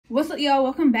What's up, y'all?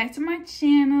 Welcome back to my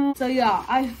channel. So y'all,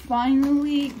 I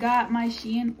finally got my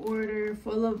SHEIN order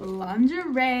full of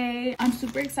lingerie. I'm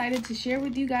super excited to share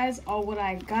with you guys all what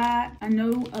I got. I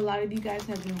know a lot of you guys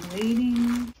have been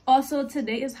waiting. Also,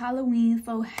 today is Halloween,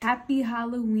 so happy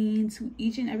Halloween to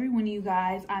each and every one of you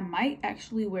guys. I might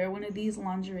actually wear one of these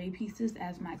lingerie pieces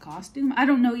as my costume. I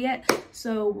don't know yet,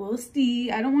 so we'll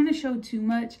see. I don't want to show too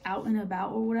much out and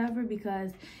about or whatever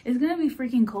because it's gonna be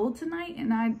freaking cold tonight,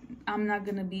 and I'm not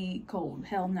gonna be cold.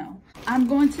 Hell no. I'm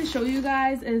going to show you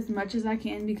guys as much as I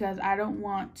can because I don't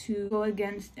want to go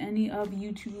against any of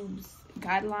YouTube's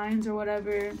guidelines or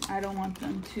whatever. I don't want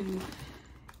them to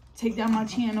take down my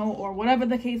channel or whatever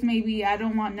the case may be. I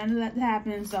don't want none of that to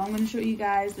happen, so I'm going to show you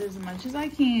guys as much as I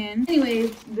can.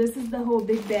 Anyways, this is the whole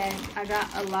big bag. I got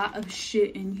a lot of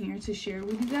shit in here to share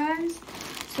with you guys.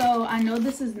 So I know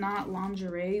this is not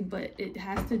lingerie, but it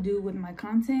has to do with my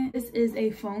content. This is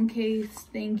a phone case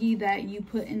thingy that you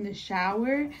put in the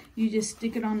shower. You just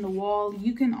stick it on the wall.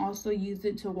 You can also use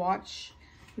it to watch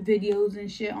videos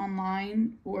and shit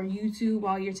online or YouTube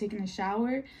while you're taking a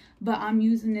shower. But I'm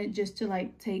using it just to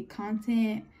like take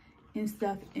content and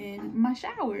stuff in my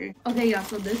shower. Okay, y'all,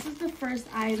 so this is the first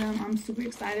item. I'm super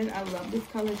excited. I love this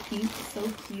color pink. It's so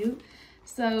cute.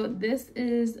 So this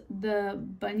is the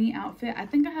bunny outfit. I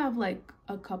think I have like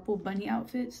a couple bunny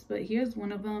outfits, but here's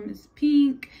one of them. It's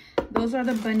pink. Those are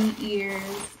the bunny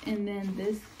ears. And then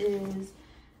this is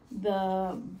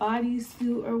the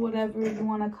bodysuit or whatever you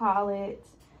want to call it.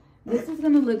 This is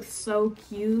gonna look so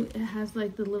cute. It has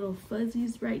like the little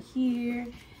fuzzies right here,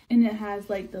 and it has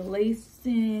like the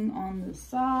lacing on the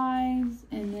sides,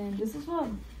 and then this is what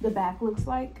the back looks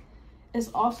like.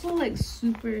 It's also like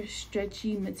super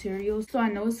stretchy material, so I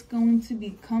know it's going to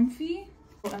be comfy.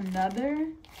 Another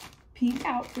pink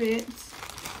outfit,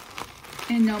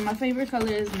 and no, my favorite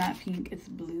color is not pink, it's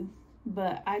blue,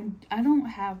 but I don't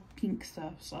have pink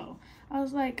stuff, so I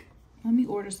was like, let me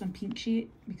order some pink shit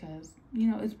because, you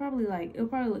know, it's probably like, it'll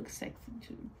probably look sexy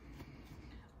too.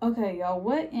 Okay, y'all,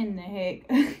 what in the heck?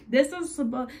 This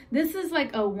is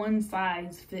like a one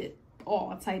size fit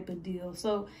all type of deal.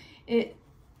 So it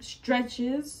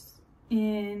stretches,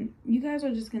 and you guys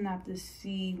are just gonna have to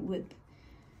see with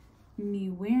me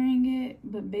wearing it.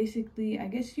 But basically, I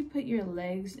guess you put your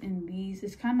legs in these.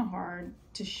 It's kind of hard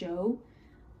to show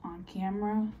on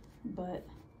camera, but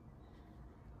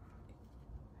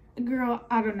girl,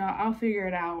 I don't know, I'll figure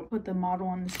it out. Put the model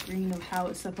on the screen of how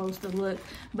it's supposed to look.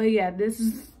 But yeah, this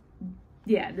is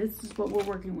what we're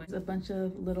working with. A bunch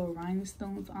of little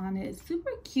rhinestones on it. It's super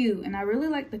cute, and I really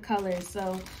like the color,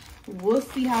 so we'll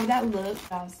see how that looks.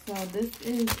 So this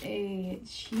is a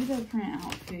cheetah print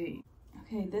outfit.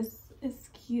 Okay, this is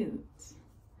cute.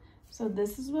 So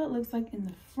this is what it looks like in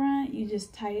the front. You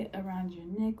just tie it around your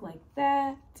neck like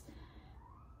that,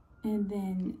 and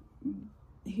then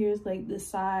here's like the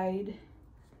side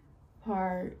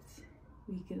part.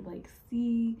 We could like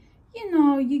see, you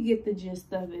know, you get the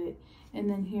gist of it. And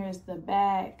then here's the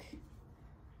back.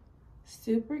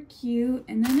 Super cute.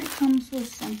 And then it comes with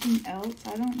something else.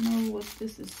 I don't know what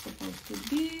this is supposed to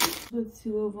be. With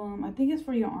two of them. I think it's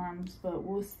for your arms, but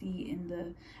we'll see in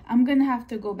the, I'm gonna have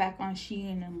to go back on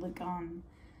SHEIN and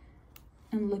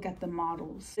look at the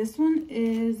models. This one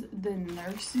is the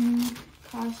nursing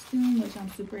costume, which I'm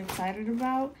super excited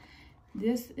about.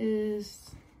 This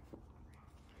is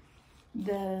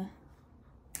the,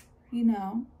 you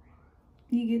know,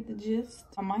 you get the gist.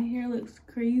 My hair looks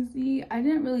crazy. I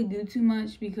didn't really do too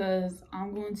much because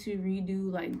I'm going to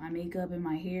redo like my makeup and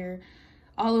my hair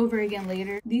all over again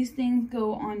later. These things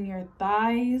go on your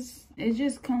thighs. It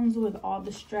just comes with all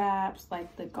the straps,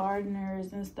 like the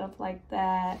gardeners and stuff like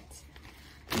that.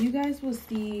 You guys will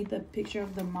see the picture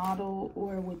of the model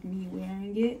or with me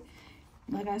wearing it.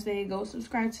 Like I say, go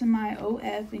subscribe to my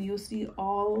OF and you'll see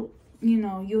all, you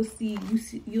know, you'll see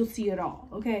it all,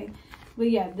 okay? But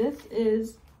yeah, this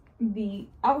is the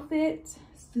outfit.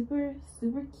 Super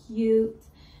cute.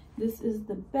 This is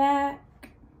the back.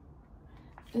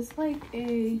 It's like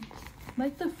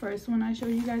the first one I showed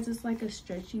you guys. It's like a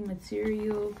stretchy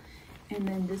material, and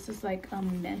then this is like a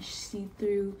mesh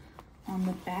see-through on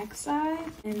the back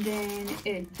side. And then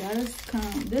it does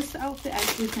come, this outfit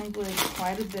actually comes with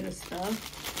quite a bit of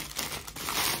stuff.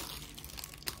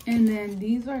 And then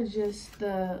these are just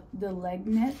the leg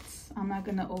nets. I'm not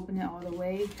gonna open it all the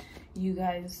way, you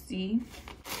guys see.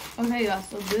 Okay, y'all,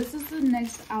 so this is the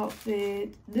next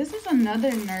outfit. This is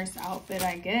another nurse outfit,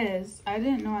 I guess. I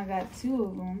didn't know I got two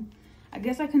of them. I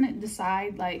guess I couldn't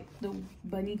decide, like, the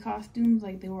bunny costumes,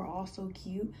 like, they were all so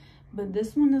cute. But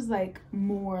this one is, like,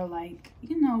 more, like,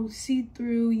 you know,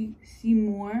 see-through. You see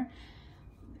more.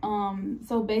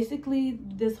 So basically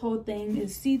this whole thing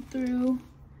is see-through.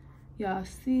 Y'all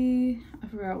see, I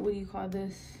forgot what you call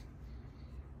this.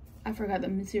 I forgot the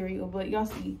material, but y'all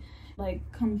see, like,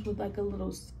 comes with like a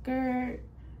little skirt,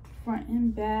 front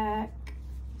and back.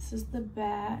 This is the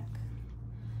back.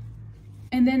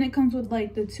 And then it comes with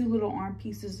like the two little arm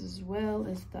pieces as well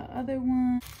as the other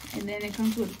one. And then it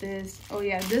comes with this. Oh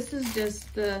yeah, this is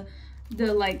just the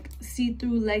like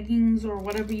see-through leggings or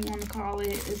whatever you want to call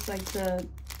it. It's like the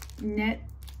net,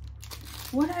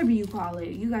 whatever you call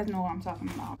it. You guys know what I'm talking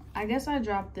about. I guess I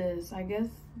dropped this. I guess,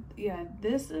 yeah,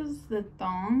 this is the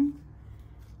thong.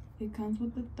 It comes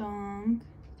with the thong.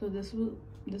 So this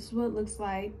is what it looks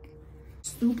like.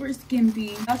 Super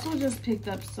skimpy. I also just picked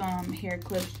up some hair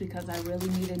clips because I really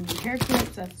needed new hair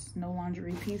clips. That's no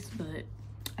lingerie piece, but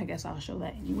I guess I'll show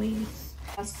that anyways.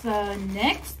 That's the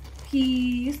next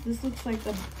piece. This looks like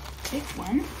a big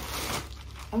one.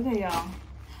 Okay, y'all.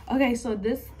 Okay, so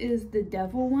this is the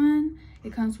devil one.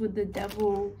 It comes with the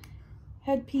devil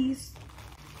headpiece.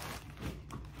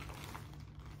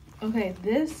 Okay,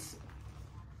 this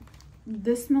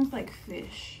smells like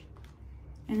fish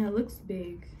and it looks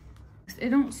big. It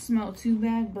don't smell too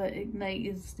bad, but it like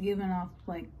it's giving off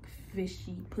like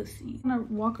fishy pussy. I'm gonna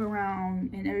walk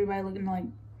around and everybody looking like,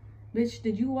 bitch,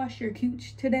 did you wash your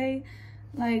cooch today?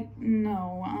 Like,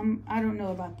 no, I don't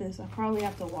know about this. I probably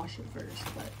have to wash it first,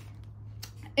 but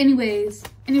anyways,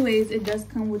 it does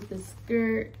come with the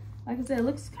skirt. Like I said, it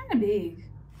looks kind of big.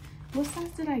 What size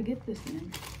did I get this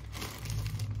in?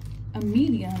 A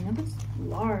medium. It looks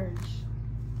large.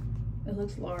 It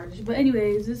looks large, but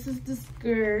anyways, this is the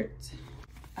skirt.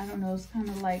 I don't know, it's kind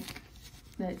of like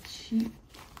that cheap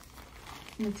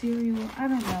material. I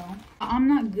don't know. I'm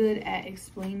not good at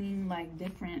explaining like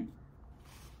different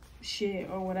shit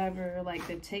or whatever, like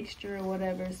the texture or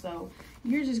whatever, so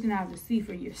you're just gonna have to see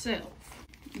for yourself.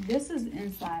 This is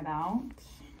inside out,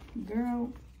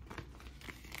 girl.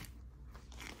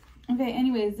 Okay,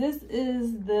 anyways, this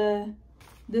is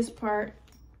this part.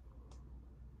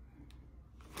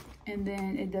 And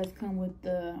then it does come with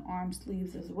the arm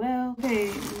sleeves as well. Okay,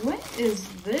 what is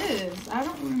this? I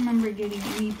don't remember getting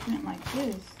any print like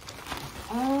this.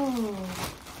 Oh.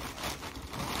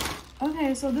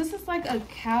 Okay, so this is like a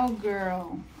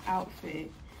cowgirl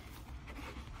outfit.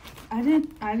 I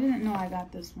didn't know I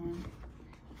got this one.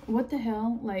 What the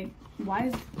hell? Like, why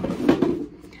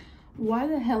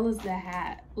the hell is the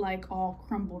hat like all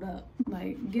crumpled up?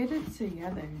 Like, get it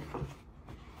together.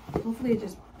 Hopefully it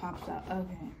just pops out.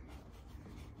 Okay.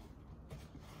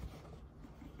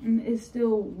 It's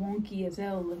still wonky as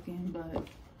hell looking, but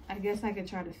I guess I could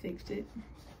try to fix it.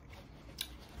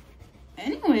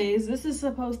 Anyways, this is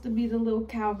supposed to be the little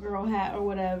cowgirl hat or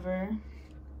whatever.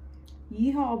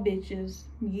 Yeehaw, bitches.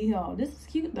 Yeehaw. This is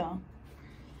cute though.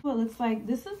 Well, it looks like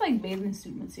this is like bathing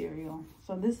suit material.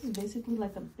 So this is basically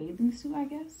like a bathing suit, I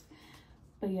guess.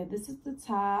 But yeah, this is the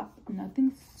top.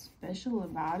 Nothing special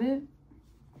about it.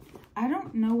 I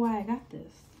don't know why I got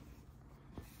this.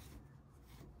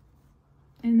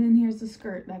 And then here's the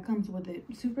skirt that comes with it.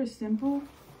 Super simple.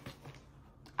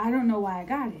 I don't know why I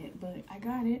got it, but I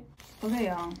got it. Okay,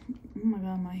 y'all. Oh my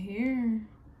god, my hair.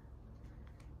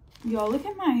 Y'all, look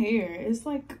at my hair. It's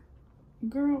like,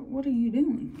 girl, what are you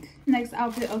doing? Next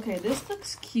outfit. Okay, this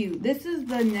looks cute. This is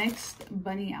the next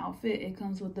bunny outfit. It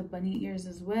comes with the bunny ears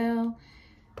as well.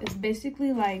 It's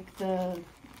basically like the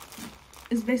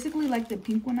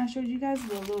pink one I showed you guys,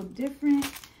 but a little different.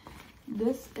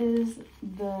 This is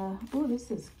the, oh,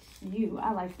 this is cute.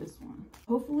 I like this one.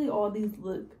 Hopefully all these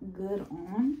look good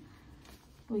on.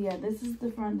 Well, yeah, this is the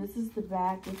front. This is the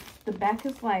back. The back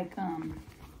is like,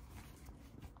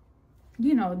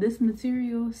 you know, this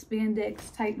material,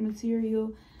 spandex type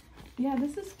material. Yeah,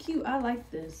 this is cute. I like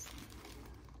this.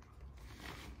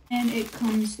 And it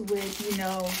comes with, you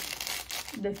know,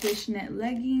 the fishnet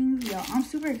leggings. Y'all, I'm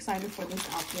super excited for this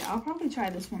outfit. I'll probably try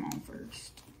this one on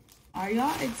first. Are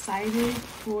y'all excited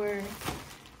for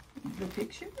the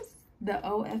pictures? The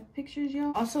OF pictures,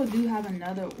 y'all? Also do have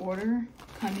another order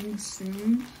coming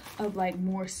soon of like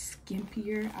more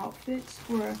skimpier outfits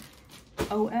for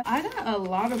OF. I got a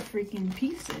lot of freaking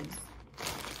pieces.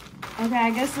 Okay,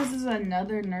 I guess this is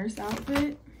another nurse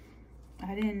outfit.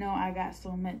 I didn't know I got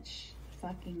so much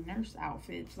fucking nurse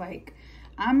outfits. Like,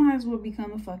 I might as well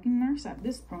become a fucking nurse at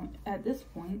this point.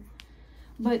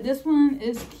 But this one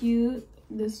is cute.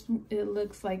 It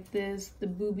looks like this. The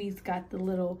boobies got the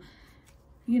little,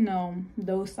 you know,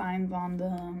 those signs on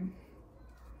them.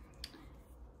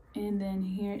 And then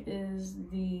here is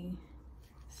the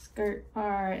skirt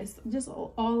part. It's just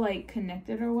all like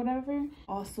connected or whatever.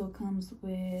 Also comes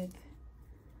with,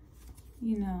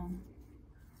 you know,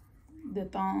 the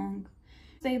thong.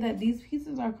 say that these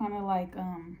pieces are kind of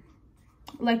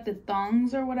like the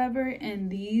thongs or whatever, and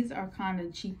these are kind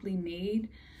of cheaply made.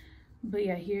 But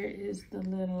yeah, here is the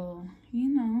little, you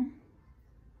know.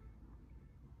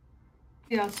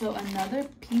 Yeah, so another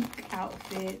pink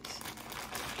outfit.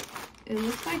 It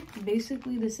looks like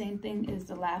basically the same thing as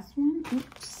the last one.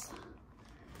 Oops.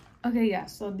 Okay, yeah,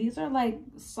 so these are like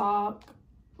sock,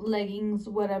 leggings,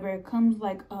 whatever. It comes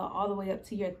like all the way up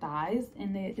to your thighs,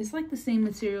 and it's like the same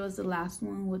material as the last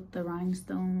one with the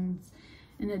rhinestones,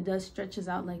 and it does stretches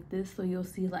out like this, so you'll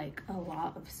see like a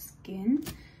lot of skin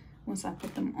once I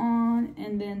put them on.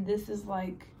 And then this is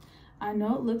like, I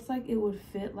know it looks like it would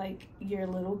fit like your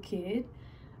little kid,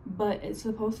 but it's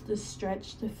supposed to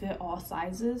stretch to fit all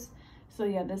sizes. So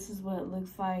yeah, this is what it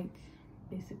looks like,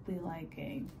 basically like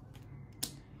a,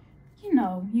 you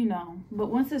know, but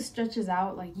once it stretches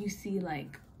out, like you see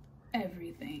like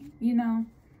everything, you know.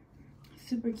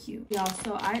 Super cute, y'all.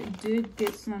 So I did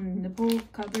get some nipple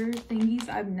cover thingies.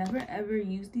 I've never ever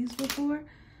used these before,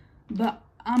 but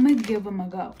I'm gonna give them a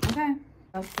go. Okay,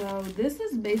 so this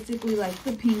is basically like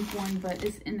the pink one, but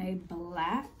it's in a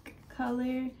black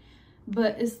color,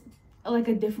 but it's like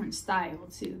a different style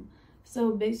too.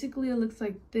 So basically it looks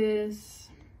like this.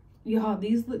 Y'all,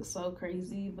 these look so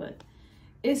crazy, but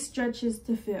it stretches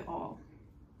to fit all.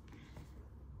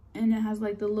 And it has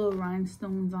like the little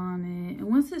rhinestones on it. And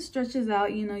once it stretches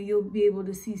out, you know, you'll be able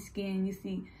to see skin. You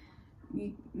see,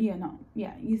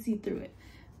 you see through it.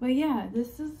 But yeah,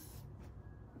 this is,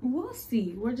 we'll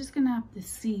see. We're just gonna have to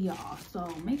see, y'all.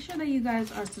 So make sure that you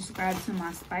guys are subscribed to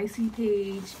my spicy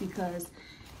page, because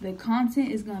the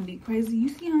content is gonna be crazy. You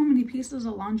see how many pieces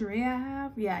of lingerie I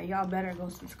have? Yeah, y'all better go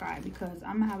subscribe, because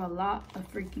I'm gonna have a lot of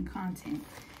freaking content.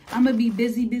 I'm gonna be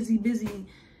busy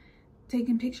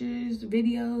taking pictures,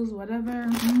 videos, whatever.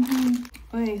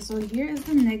 Okay, so here is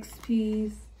the next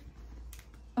piece.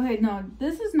 Okay, no,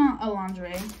 this is not a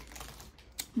lingerie.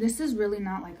 This is really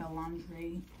not like a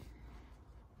lingerie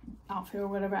outfit or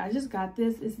whatever. I just got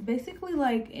this. It's basically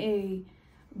like a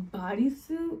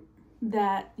bodysuit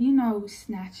that, you know,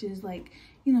 snatches, like,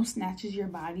 you know, snatches your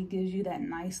body, gives you that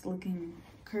nice looking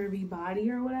curvy body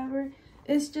or whatever.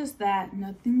 It's just that,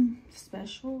 nothing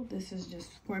special. This is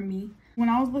just for me. When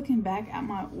I was looking back at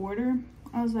my order,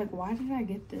 I was like, why did I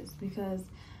get this? Because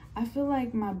I feel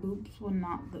like my boobs will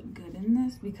not look good in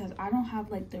this, because I don't have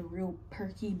like the real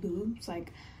perky boobs.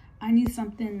 Like, I need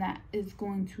something that is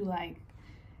going to like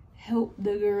help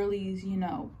the girlies, you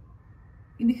know,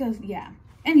 because yeah.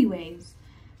 Anyways,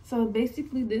 so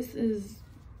basically this is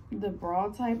the bra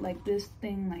type. Like, this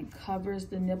thing like covers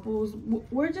the nipples.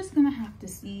 We're just gonna have to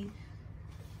see.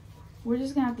 We're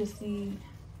just gonna have to see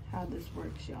how this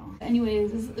works, y'all.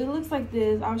 Anyways, it looks like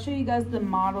this. I'll show you guys the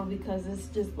model, because it's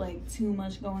just like too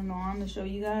much going on to show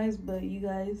you guys, but you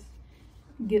guys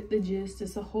get the gist.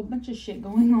 It's a whole bunch of shit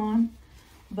going on,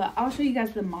 but I'll show you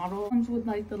guys the model. It comes with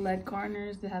like the leg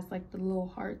garters. It has like the little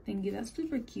heart thingy. That's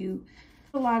super cute.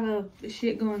 A lot of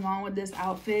shit going on with this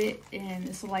outfit, and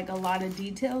it's like a lot of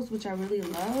details, which I really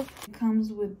love. It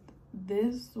comes with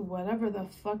this, whatever the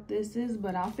fuck this is,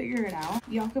 but I'll figure it out.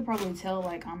 Y'all could probably tell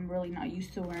like I'm really not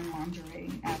used to wearing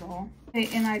lingerie at all. Okay,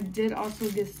 and I did also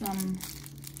get some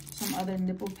other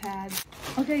nipple pads.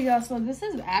 Okay, y'all, so this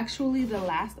is actually the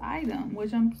last item,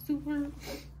 which I'm super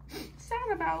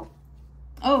sad about.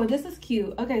 Oh, this is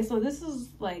cute. Okay, so this is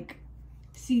like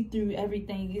see through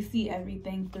everything. You see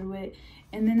everything through it,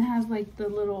 and then it has like the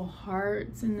little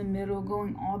hearts in the middle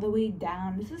going all the way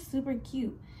down. This is super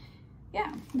cute.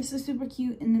 Yeah, this is super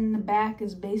cute. And then the back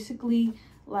is basically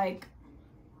like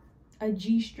a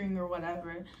G-string or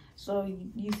whatever, so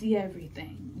you see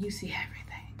everything. You see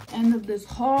everything. End of this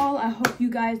haul. I hope you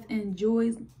guys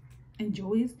enjoyed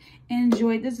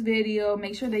this video.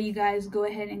 Make sure that you guys go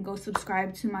ahead and go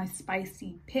subscribe to my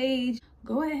spicy page.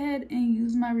 Go ahead and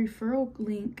use my referral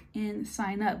link and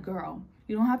sign up, girl.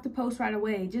 You don't have to post right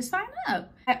away, just sign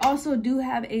up. I also do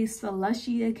have a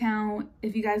SLUSHY account.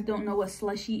 If you guys don't know what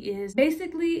SLUSHY is,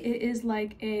 basically it is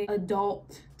like a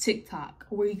adult TikTok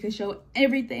where you can show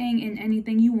everything and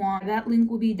anything you want. That link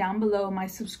will be down below. My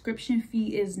subscription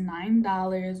fee is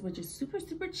 $9, which is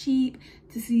super cheap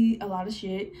to see a lot of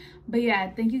shit. But yeah,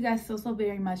 thank you guys so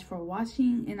very much for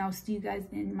watching, and I'll see you guys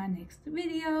in my next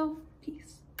video.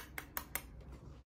 Peace.